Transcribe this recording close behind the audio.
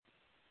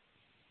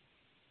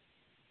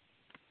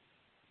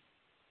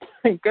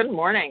Good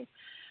morning.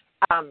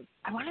 I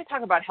want to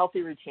talk about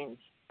healthy routines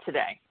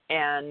today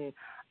and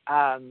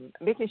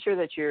making sure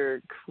that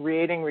you're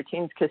creating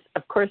routines because,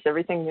 of course,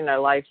 everything in our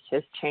lives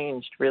has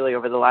changed really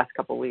over the last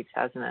couple of weeks,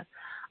 hasn't it?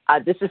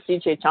 This is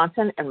CJ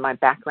Johnson, and my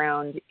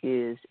background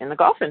is in the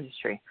golf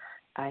industry.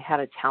 I had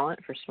a talent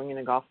for swinging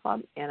a golf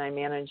club, and I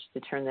managed to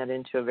turn that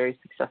into a very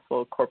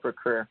successful corporate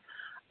career.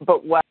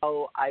 But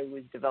while I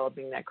was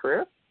developing that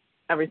career,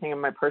 everything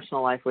in my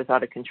personal life was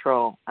out of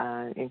control,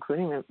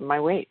 including my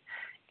weight.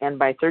 And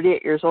by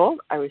 38 years old,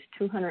 I was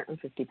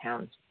 250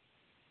 pounds.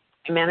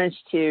 I managed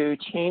to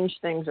change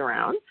things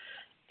around,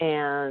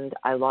 and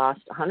I lost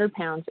 100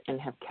 pounds and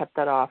have kept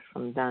that off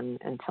from then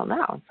until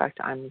now. In fact,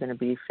 I'm going to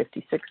be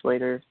 56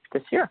 later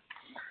this year.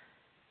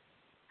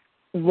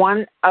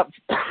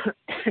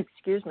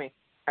 Excuse me,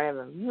 I have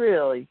a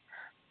really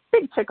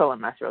big tickle in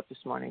my throat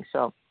this morning,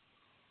 so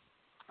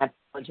I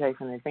apologize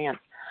in advance.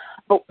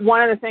 But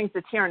one of the things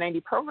the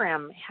TR90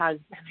 program has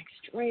been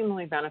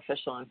extremely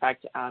beneficial. In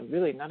fact,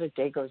 really not a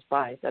day goes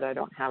by that I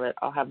don't have it.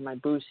 I'll have my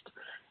boost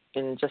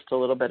in just a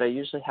little bit. I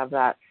usually have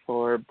that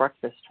for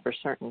breakfast for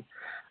certain.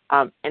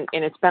 And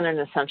it's been an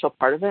essential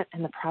part of it,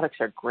 and the products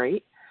are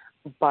great,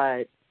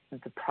 but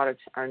the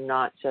products are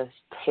not just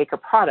take a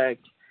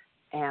product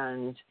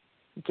and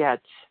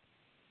get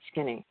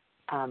skinny.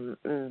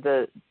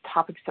 The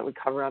topics that we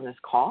cover on this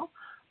call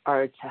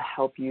are to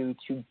help you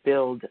to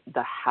build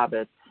the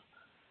habits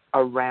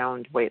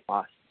around weight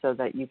loss so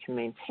that you can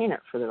maintain it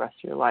for the rest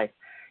of your life.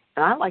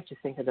 And I like to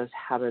think of those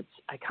habits.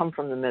 I come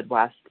from the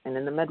Midwest, and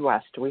in the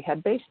Midwest, we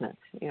had basements,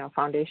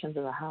 foundations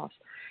of the house.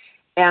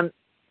 And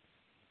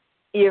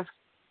if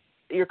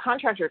your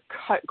contractor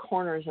cut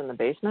corners in the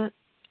basement,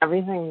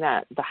 everything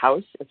that the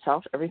house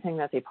itself, everything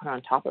that they put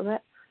on top of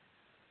it,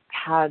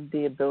 had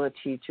the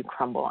ability to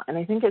crumble. And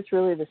I think it's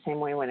really the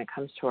same way when it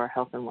comes to our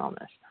health and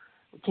wellness.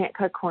 We can't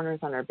cut corners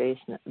on our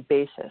basis.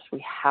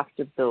 We have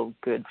to build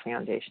good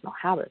foundational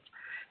habits.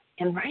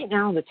 And right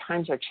now, the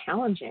times are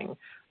challenging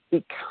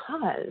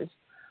because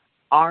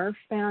our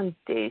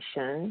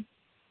foundation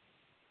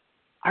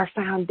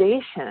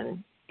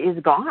is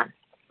gone,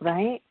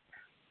 right?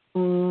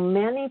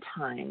 Many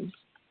times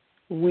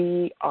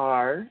we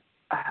come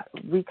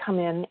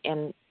in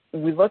and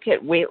we look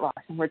at weight loss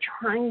and we're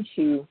trying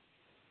to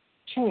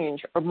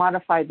change or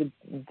modify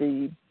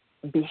the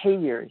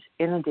behaviors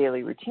in a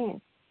daily routine.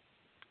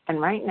 And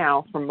right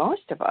now, for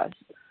most of us,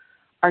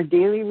 our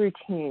daily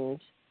routines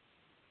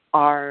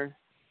are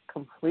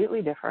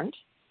completely different,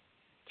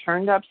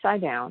 turned upside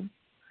down.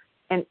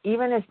 And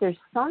even if there's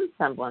some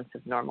semblance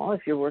of normal,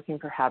 if you're working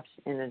perhaps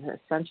in an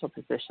essential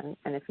position,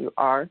 and if you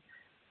are,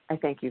 I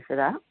thank you for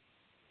that,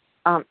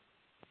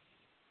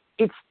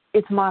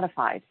 it's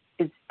modified.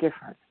 It's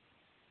different.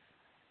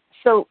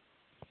 So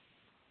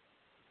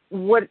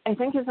what I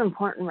think is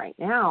important right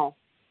now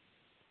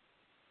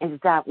is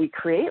that we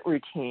create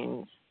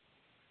routines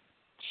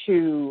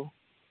to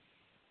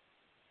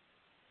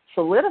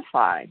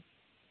solidify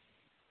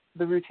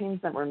the routines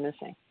that we're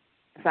missing,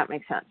 if that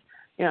makes sense.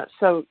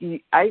 So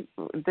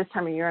this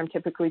time of year, I'm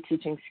typically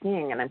teaching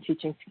skiing, and I'm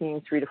teaching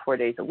skiing 3 to 4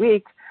 days a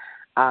week.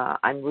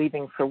 I'm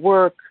leaving for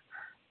work.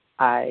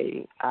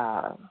 I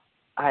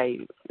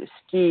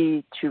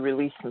ski to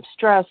release some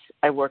stress.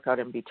 I work out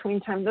in between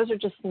time. Those are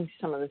just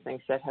some of the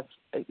things that have,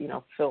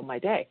 filled my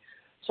day.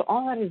 So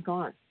all that is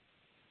gone.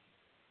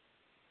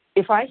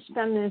 If I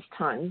spend this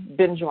time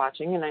binge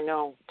watching, and I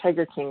know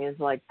Tiger King is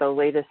like the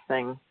latest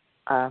thing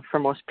for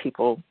most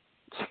people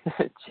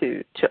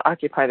to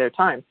occupy their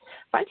time.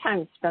 If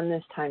I spend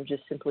this time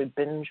just simply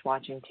binge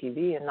watching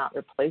TV and not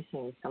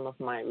replacing some of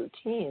my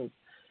routines,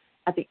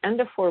 at the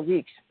end of 4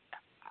 weeks,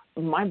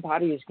 my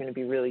body is going to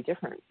be really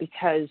different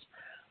because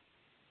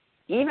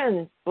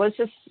let's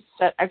just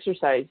set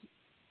exercise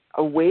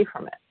away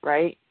from it,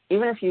 right?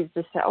 Even if you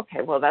just say,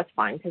 okay, well, that's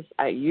fine because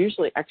I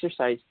usually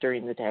exercise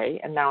during the day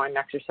and now I'm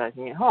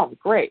exercising at home.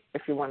 Great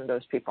if you're one of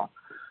those people.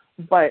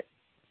 But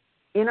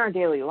in our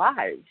daily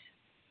lives,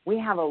 we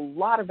have a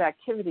lot of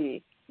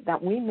activity that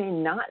we may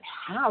not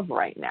have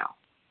right now.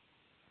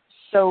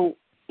 So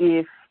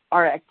if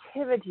our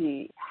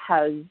activity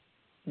has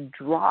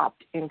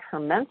dropped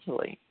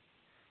incrementally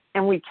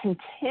and we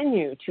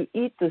continue to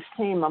eat the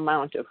same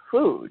amount of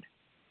food,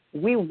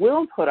 we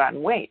will put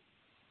on weight.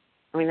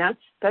 I mean,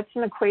 that's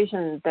an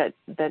equation that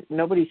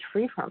nobody's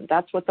free from.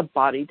 That's what the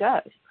body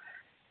does.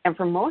 And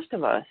for most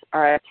of us,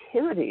 our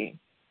activity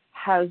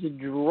has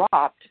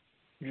dropped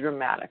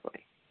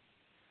dramatically.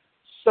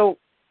 So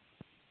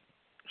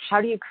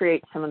how do you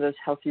create some of those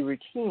healthy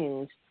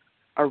routines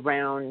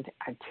around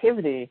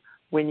activity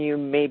when you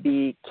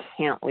maybe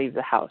can't leave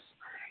the house?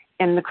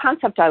 And the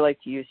concept I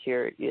like to use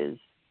here is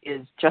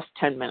just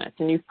 10 minutes.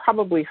 And you've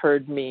probably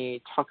heard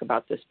me talk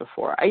about this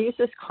before. I use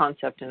this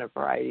concept in a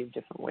variety of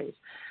different ways.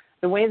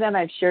 The way that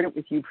I've shared it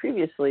with you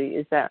previously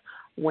is that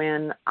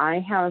when I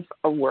have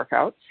a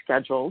workout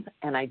scheduled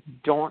and I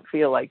don't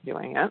feel like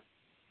doing it,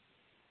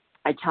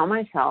 I tell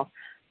myself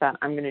that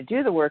I'm going to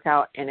do the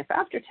workout, and if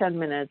after 10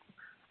 minutes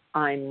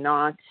I'm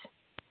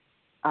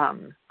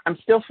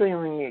still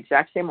feeling the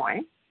exact same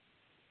way,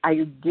 I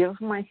give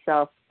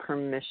myself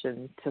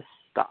permission to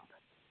stop.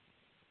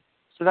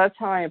 So that's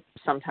how I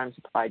sometimes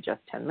apply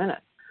just 10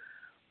 minutes.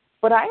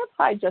 But I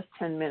apply just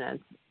 10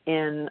 minutes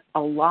in a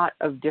lot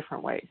of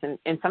different ways.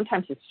 And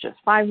sometimes it's just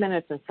 5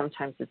 minutes, and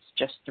sometimes it's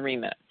just 3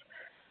 minutes.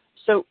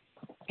 So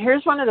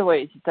here's one of the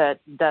ways that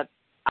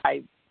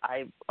I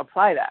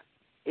apply that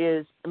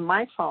is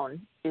my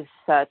phone is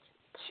set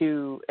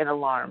to an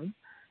alarm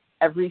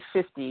every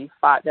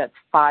 55, that's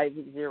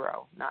 50,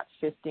 not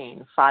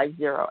 15,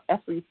 50,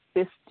 every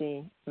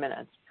 50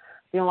 minutes.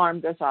 The alarm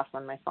goes off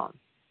on my phone.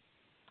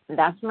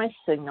 That's my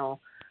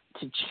signal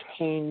to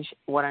change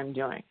what I'm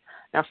doing.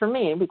 Now for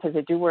me, because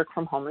I do work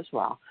from home as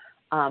well,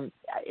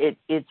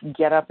 it's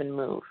get up and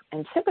move.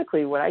 And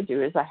typically what I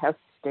do is I have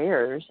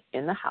stairs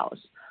in the house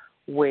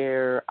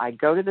where I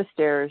go to the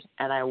stairs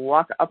and I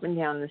walk up and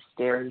down the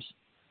stairs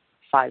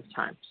 5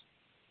 times.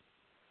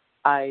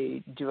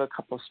 I do a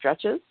couple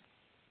stretches,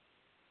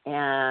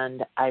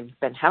 and I've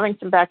been having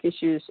some back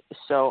issues,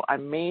 so I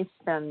may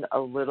spend a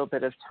little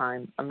bit of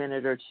time, a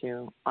minute or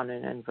two, on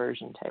an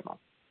inversion table.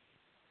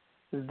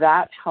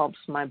 That helps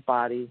my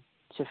body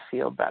to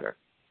feel better.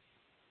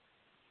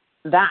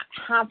 That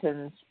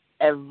happens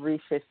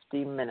every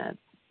 50 minutes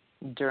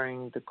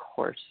during the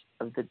course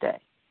of the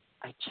day.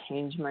 I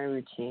change my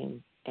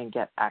routine and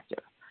get active.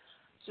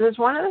 So that's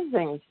one of the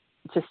things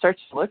to start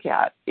to look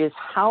at is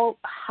how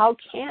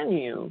can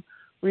you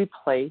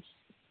replace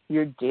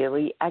your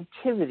daily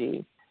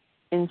activity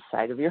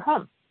inside of your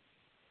home.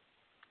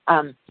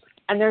 And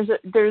there's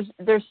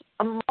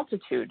a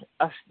multitude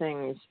of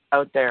things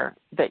out there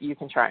that you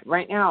can try.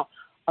 Right now,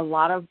 a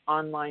lot of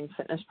online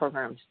fitness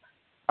programs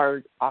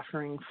are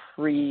offering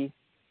free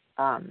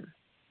trial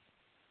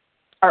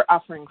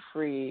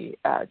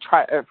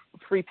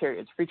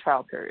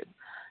periods.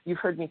 You've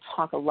heard me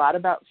talk a lot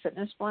about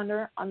Fitness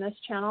Blender on this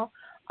channel.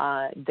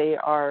 They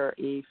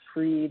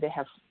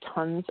have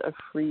tons of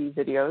free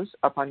videos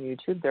up on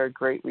YouTube. They're a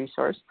great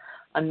resource.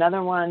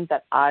 Another one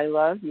that I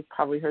love, you've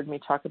probably heard me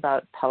talk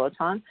about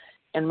Peloton.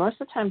 And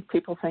most of the time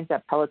people think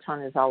that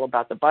Peloton is all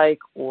about the bike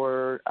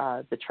or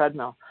the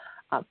treadmill.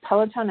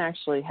 Peloton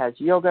actually has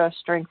yoga,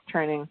 strength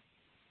training,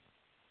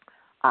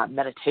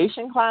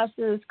 meditation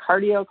classes,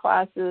 cardio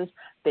classes.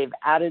 They've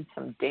added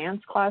some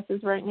dance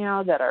classes right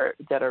now that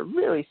are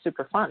really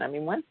super fun. I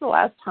mean, when's the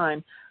last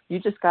time you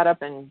just got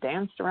up and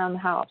danced around the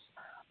house?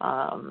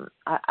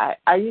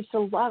 I used to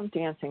love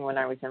dancing when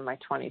I was in my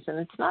 20s, and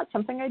it's not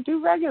something I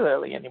do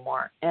regularly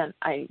anymore. And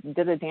I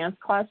did a dance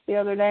class the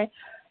other day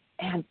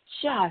and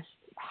just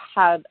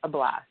had a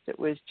blast. It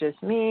was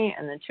just me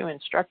and the 2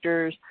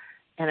 instructors,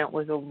 and it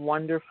was a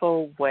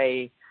wonderful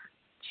way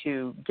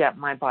to get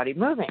my body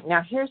moving.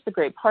 Now, here's the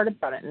great part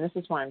about it, and this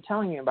is why I'm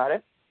telling you about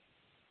it.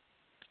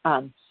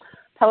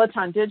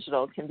 Peloton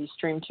Digital can be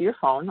streamed to your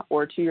phone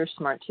or to your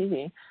smart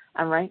TV,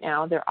 and right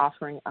now they're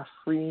offering a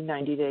free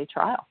 90-day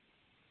trial.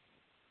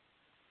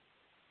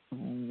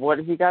 What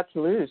have you got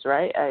to lose,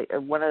 right?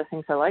 One of the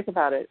things I like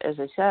about it, as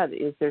I said,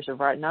 is there's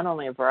not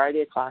only a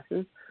variety of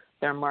classes,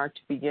 they're marked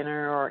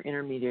beginner or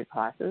intermediate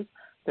classes.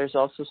 There's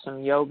also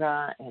some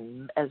yoga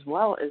and as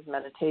well as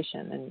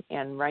meditation.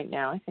 And right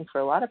now, I think for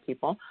a lot of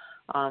people,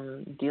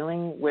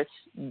 dealing with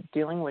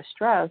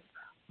stress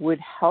would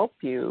help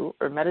you,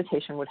 or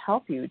meditation would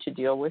help you to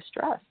deal with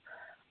stress.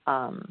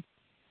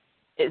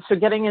 So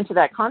getting into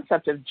that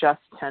concept of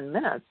just 10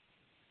 minutes,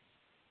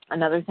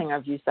 another thing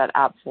I've used that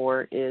app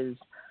for is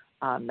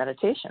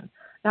meditation.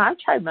 Now, I've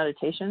tried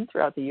meditation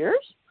throughout the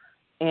years,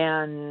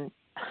 and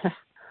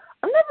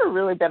I've never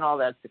really been all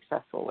that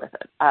successful with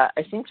it. I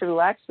seem to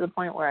relax to the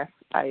point where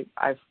I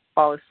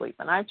fall asleep.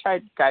 And I've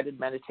tried guided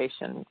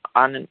meditation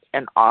on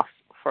and off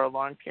for a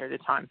long period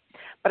of time.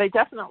 But I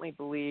definitely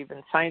believe,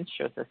 and science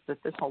shows us, that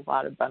there's a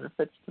lot of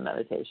benefits to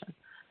meditation.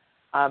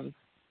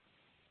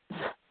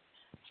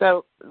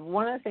 So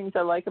one of the things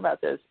I like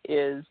about this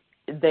is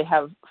they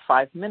have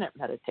 5-minute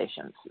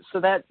meditations. So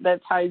that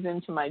ties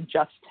into my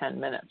just 10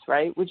 minutes,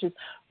 right? Which is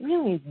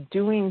really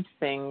doing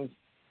things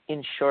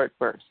in short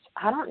bursts.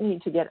 I don't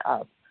need to get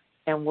up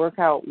and work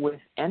out with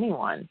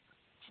anyone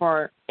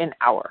for an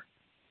hour.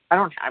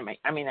 I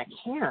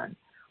can,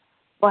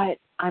 but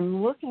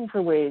I'm looking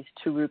for ways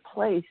to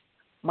replace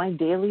my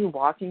daily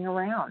walking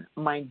around,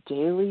 my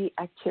daily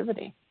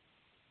activity.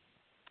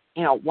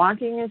 You know,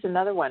 walking is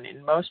another one.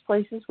 In most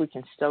places, we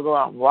can still go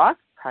out and walk,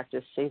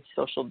 practice safe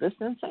social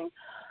distancing,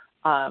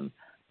 but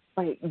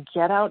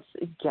get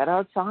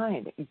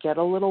outside, get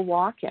a little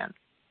walk in.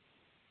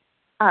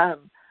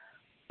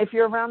 If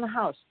you're around the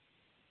house,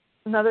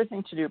 another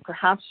thing to do,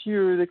 perhaps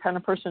you're the kind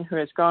of person who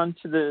has gone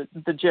to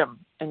the gym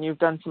and you've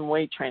done some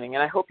weight training,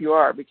 and I hope you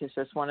are, because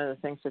that's one of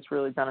the things that's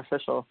really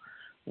beneficial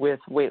with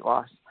weight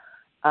loss.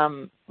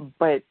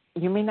 But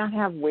you may not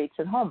have weights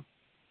at home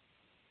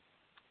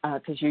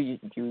because you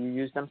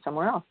use them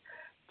somewhere else.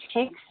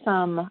 Take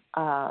some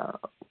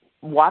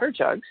water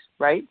jugs,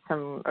 right,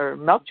 or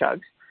milk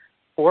jugs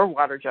or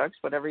water jugs,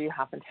 whatever you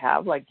happen to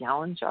have, like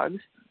gallon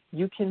jugs.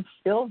 You can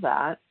fill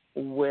that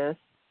with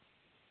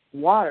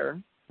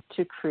water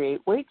to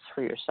create weights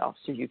for yourself.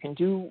 So you can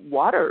do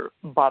water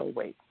bottle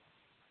weights.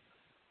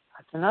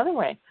 That's another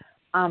way.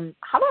 How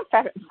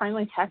about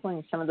finally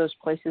tackling some of those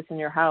places in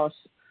your house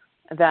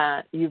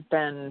that you've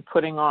been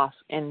putting off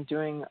and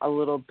doing a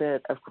little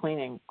bit of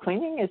cleaning?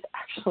 Cleaning is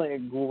actually a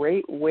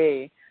great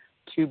way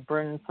to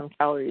burn some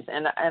calories.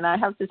 And I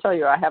have to tell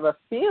you, I have a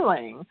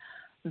feeling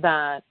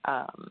that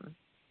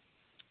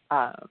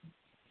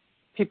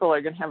people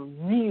are going to have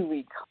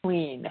really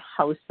clean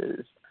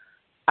houses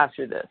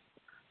after this.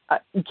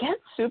 Get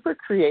super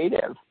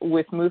creative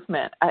with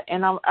movement.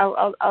 And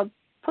I'll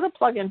put a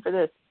plug in for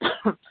this.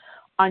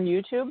 On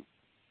YouTube,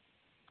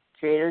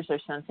 creators are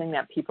sensing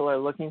that people are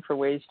looking for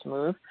ways to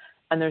move,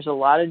 and there's a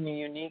lot of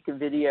unique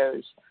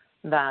videos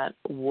that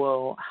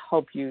will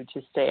help you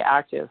to stay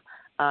active.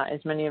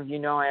 As many of you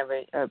know, I have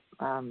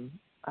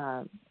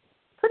a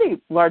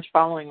pretty large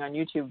following on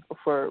YouTube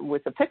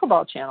with the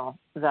pickleball channel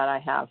that I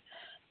have.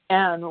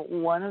 And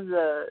one of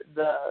the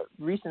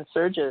recent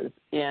surges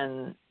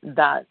in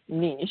that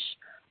niche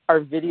are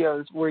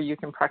videos where you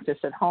can practice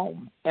at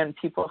home. And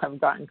people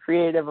have gotten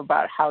creative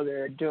about how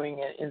they're doing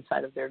it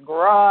inside of their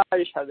garage,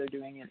 how they're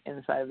doing it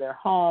inside of their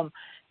home.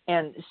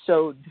 And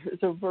so there's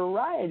a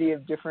variety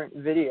of different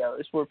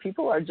videos where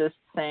people are just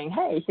saying,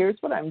 hey, here's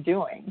what I'm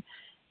doing.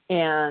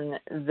 And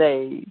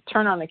they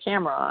turn on the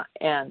camera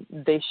and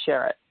they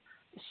share it.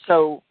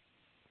 So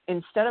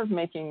instead of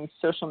making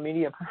social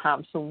media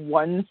perhaps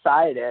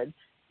one-sided,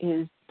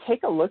 is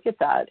take a look at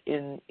that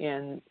and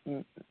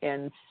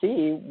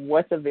see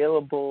what's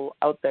available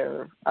out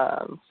there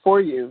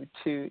for you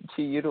to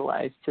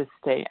utilize to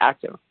stay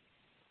active.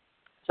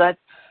 So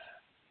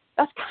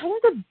that's kind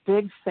of the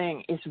big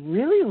thing, is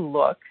really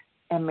look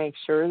and make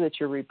sure that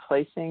you're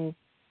replacing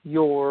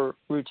your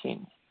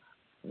routines.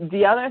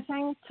 The other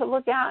thing to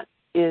look at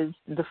is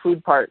the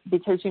food part,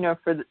 because,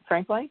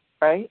 frankly,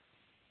 right,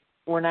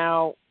 we're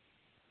now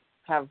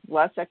have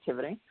less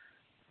activity,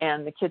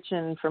 and the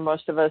kitchen for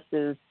most of us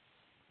is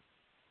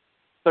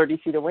 30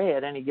 feet away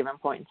at any given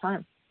point in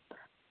time.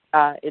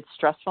 It's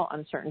stressful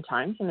uncertain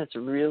times, and it's a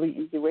really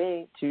easy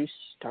way to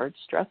start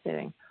stress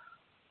eating.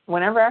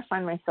 Whenever I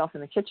find myself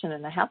in the kitchen,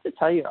 and I have to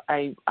tell you,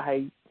 I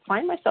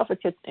find myself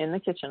in the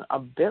kitchen a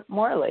bit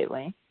more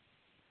lately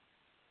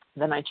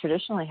than I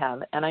traditionally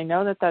have, and I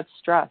know that that's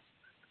stress.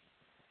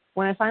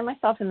 When I find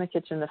myself in the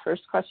kitchen, the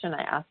first question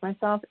I ask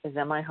myself is,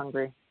 am I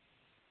hungry?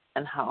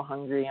 And how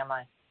hungry am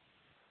I?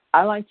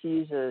 I like to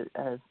use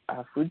a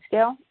food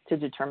scale to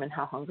determine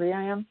how hungry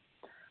I am.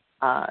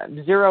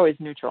 0 is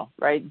neutral,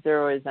 right?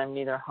 0 is I'm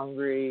neither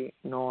hungry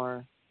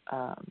nor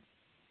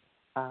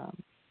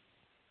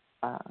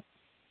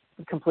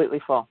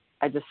completely full.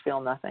 I just feel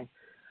nothing.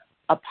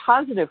 A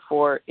positive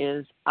 4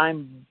 is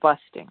I'm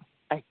busting.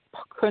 I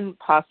couldn't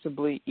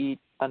possibly eat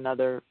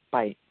another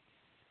bite.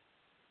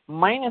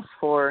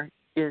 -4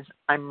 is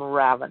I'm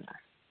ravenous.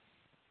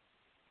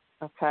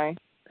 Okay?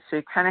 So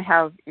you kind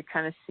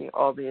of see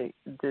all the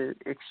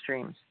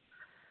extremes.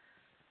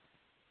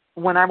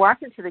 When I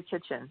walk into the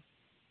kitchen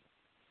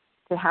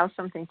to have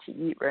something to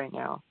eat right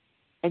now,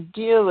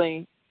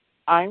 ideally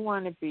I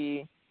want to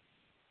be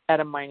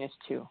at a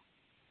 -2.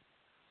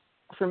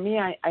 For me,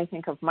 I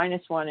think of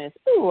 -1 is,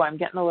 ooh, I'm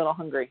getting a little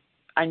hungry.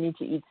 I need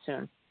to eat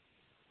soon.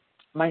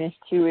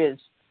 -2 is,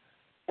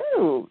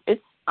 ooh,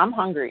 I'm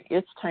hungry.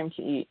 It's time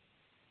to eat.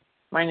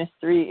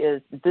 -3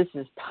 is, this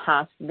is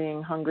past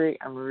being hungry.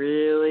 I'm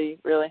really,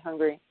 really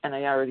hungry. And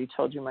I already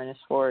told you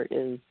 -4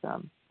 is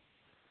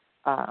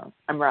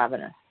I'm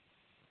ravenous.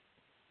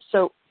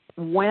 So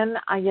when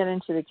I get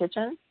into the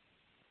kitchen,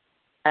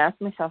 I ask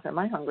myself, am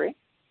I hungry?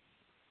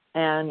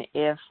 And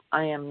if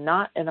I am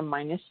not at a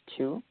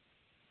 -2,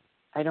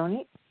 I don't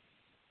eat.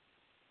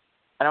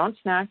 I don't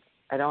snack.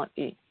 I don't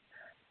eat.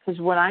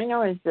 Because what I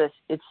know is this,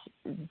 it's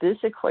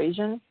this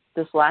equation,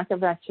 this lack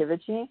of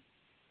activity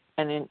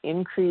and an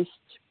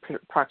increased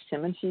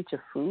proximity to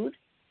food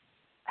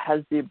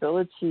has the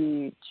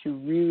ability to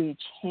really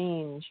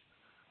change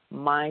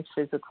my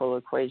physical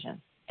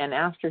equation. And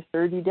after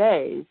 30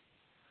 days,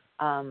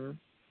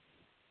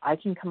 I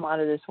can come out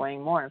of this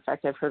weighing more. In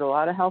fact, I've heard a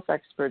lot of health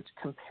experts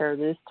compare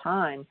this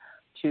time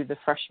to the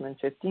freshman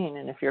 15.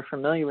 And if you're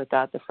familiar with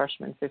that, the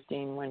freshman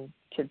 15, when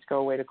kids go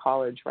away to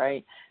college,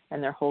 right,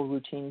 and their whole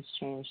routines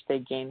change, they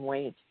gain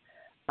weight.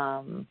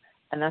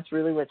 And that's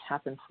really what's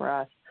happened for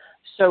us.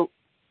 So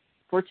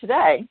for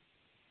today,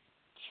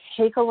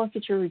 take a look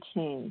at your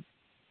routines,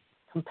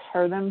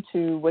 compare them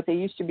to what they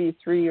used to be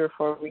 3 or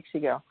 4 weeks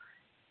ago,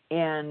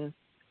 and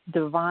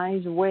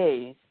devise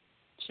ways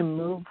to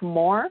move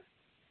more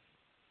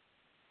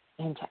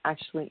and to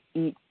actually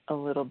eat a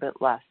little bit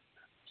less,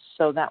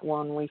 so that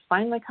when we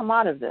finally come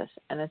out of this,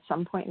 and at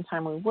some point in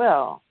time we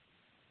will,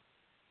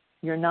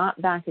 you're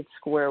not back at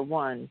square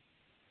one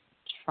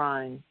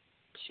trying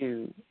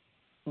to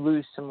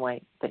lose some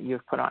weight that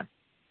you've put on.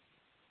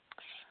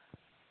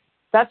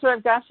 That's what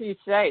I've got for you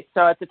today.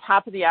 So at the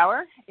top of the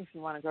hour, if you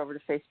want to go over to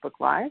Facebook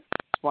Live,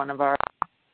 it's one of our